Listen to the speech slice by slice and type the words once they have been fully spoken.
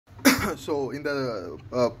So in the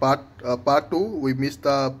part 2 we missed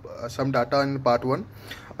the some data in part 1.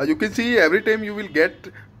 You can see every time you will get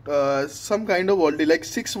some kind of voltage like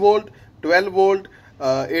 6 volt, 12 volt,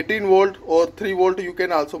 18 volt or 3 volt. You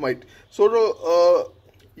can also might. So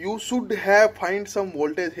you should have find some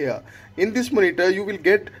voltage here. In this monitor you will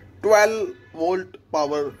get 12 volt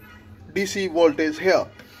power DC voltage here.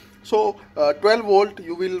 So 12 volt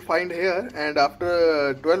you will find here, and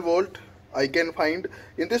after 12 volt I can find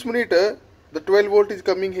in this monitor the 12 volt is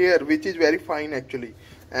coming here, which is very fine actually,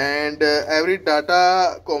 and every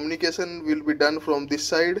data communication will be done from this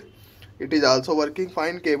side. It is also working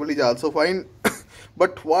fine, cable is also fine.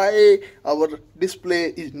 But why our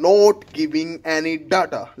display is not giving any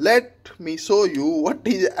data? Let me show you what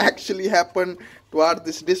is actually happened toward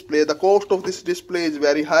this display. The cost of this display is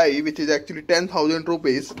very high, which is actually 10,000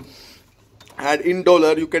 rupees, and in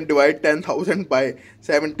dollar you can divide 10,000 by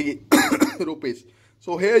 70 rupees.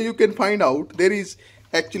 So here you can find out there is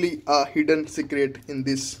actually a hidden secret in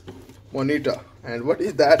this monitor. And what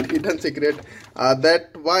is that hidden secret?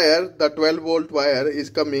 That wire, the 12 volt wire, is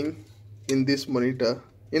coming in this monitor,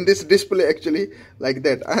 in this display actually, like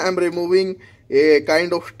that. I am removing a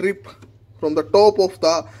kind of strip from the top of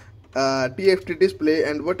the TFT display,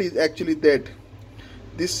 and what is actually that?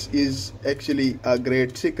 This is actually a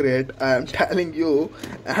great secret I am telling you,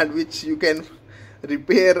 and which you can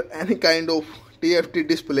repair any kind of TFT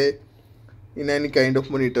display in any kind of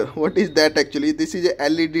monitor. What is that actually? This is a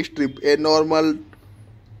LED strip, a normal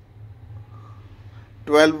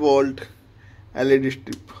 12 volt LED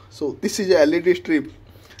strip. So this is a LED strip,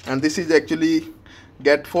 and this is actually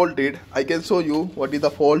get faulted. I can show you what is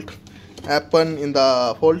the fault happen in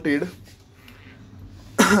the faulted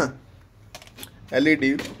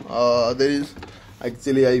LED. There is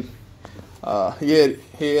actually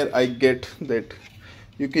here I get that.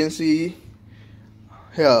 You can see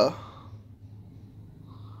here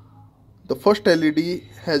the first LED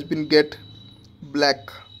has been get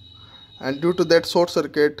black, and due to that short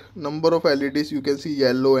circuit, number of LEDs you can see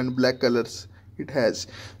yellow and black colors it has.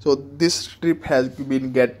 So this strip has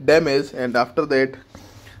been get damaged, and after that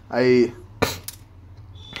I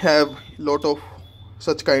have lot of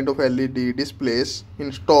such kind of LED displays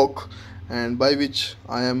in stock, and by which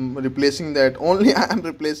I am replacing that. Only I am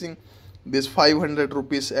replacing this 500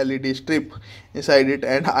 rupees LED strip inside it,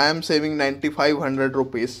 and I am saving 9500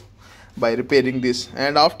 rupees by repairing this.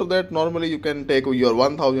 And after that, normally you can take your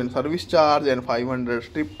 1000 service charge and 500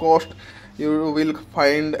 strip cost. You will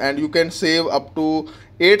find, and you can save up to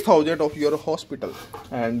 8000 of your hospital,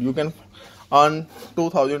 and you can earn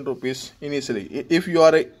 2000 rupees initially. If you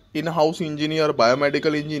are a in-house engineer,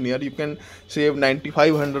 biomedical engineer, you can save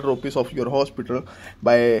 9500 rupees of your hospital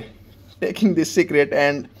by taking this secret.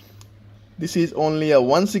 And this is only a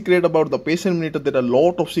one secret about the patient monitor. There are a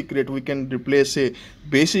lot of secret. We can replace a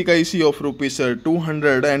basic IC of rupees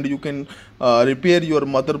 200, and you can repair your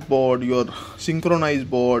motherboard, your synchronized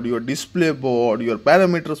board, your display board, your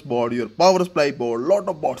parameters board, your power supply board, lot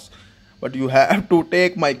of boards. But you have to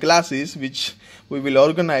take my classes, which we will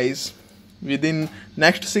organize within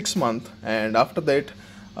next 6 months, and after that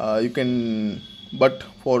you can. But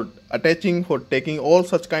for taking all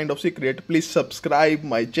such kind of secret, please subscribe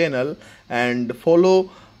my channel and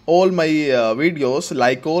follow all my videos,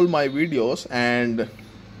 like all my videos, and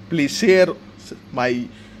please share my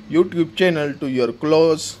YouTube channel to your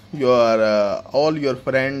close, your all your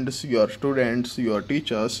friends, your students, your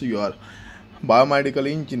teachers, your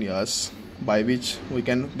biomedical engineers, by which we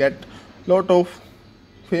can get lot of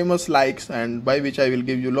famous likes, and by which I will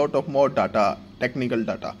give you lot of more data, technical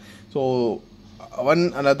data. So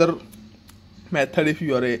another method, if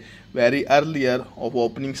you are a very earlier of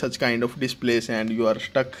opening such kind of displays and you are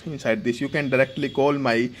stuck inside this, you can directly call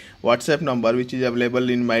my WhatsApp number, which is available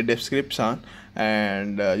in my description,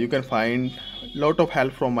 and you can find lot of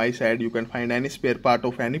help from my side. You can find any spare part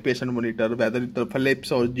of any patient monitor, whether it's the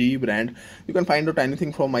Philips or GE brand. You can find out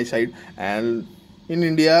anything from my side. And in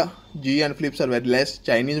India, GE and Philips are very less.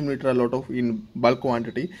 Chinese monitor a lot of in bulk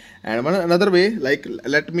quantity. And another way, like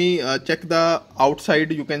let me check the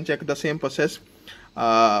outside. You can check the same process.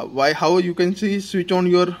 How you can see switch on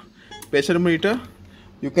your patient monitor.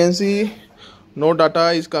 You can see no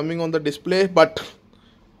data is coming on the display, but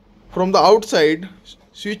from the outside,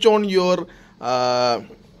 switch on your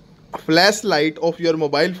flashlight of your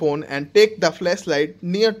mobile phone and take the flashlight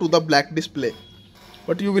near to the black display.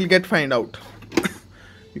 What you will get find out.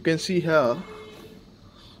 You can see here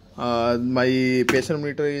my patient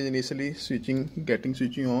monitor is initially getting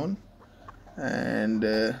switching on, and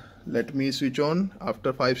let me switch on.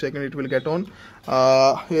 After 5 seconds it will get on.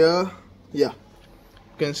 Here, yeah,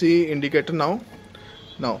 you can see indicator now.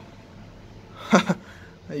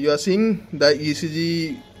 You are seeing the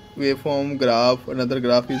ECG waveform graph. Another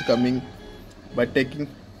graph is coming by taking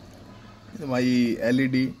my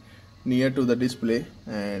LED near to the display,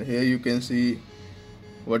 and here you can see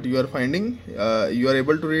what you are finding. You are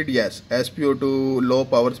able to read, yes, SpO2, low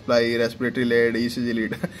power supply, respiratory lead, ECG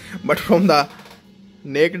lead. But from the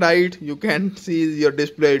naked eye you can see your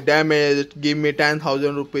display damaged. Give me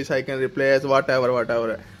 10,000 rupees, I can replace,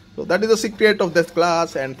 whatever. So that is the secret of this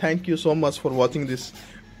class, and thank you so much for watching this.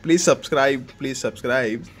 Please subscribe.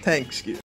 Thanks.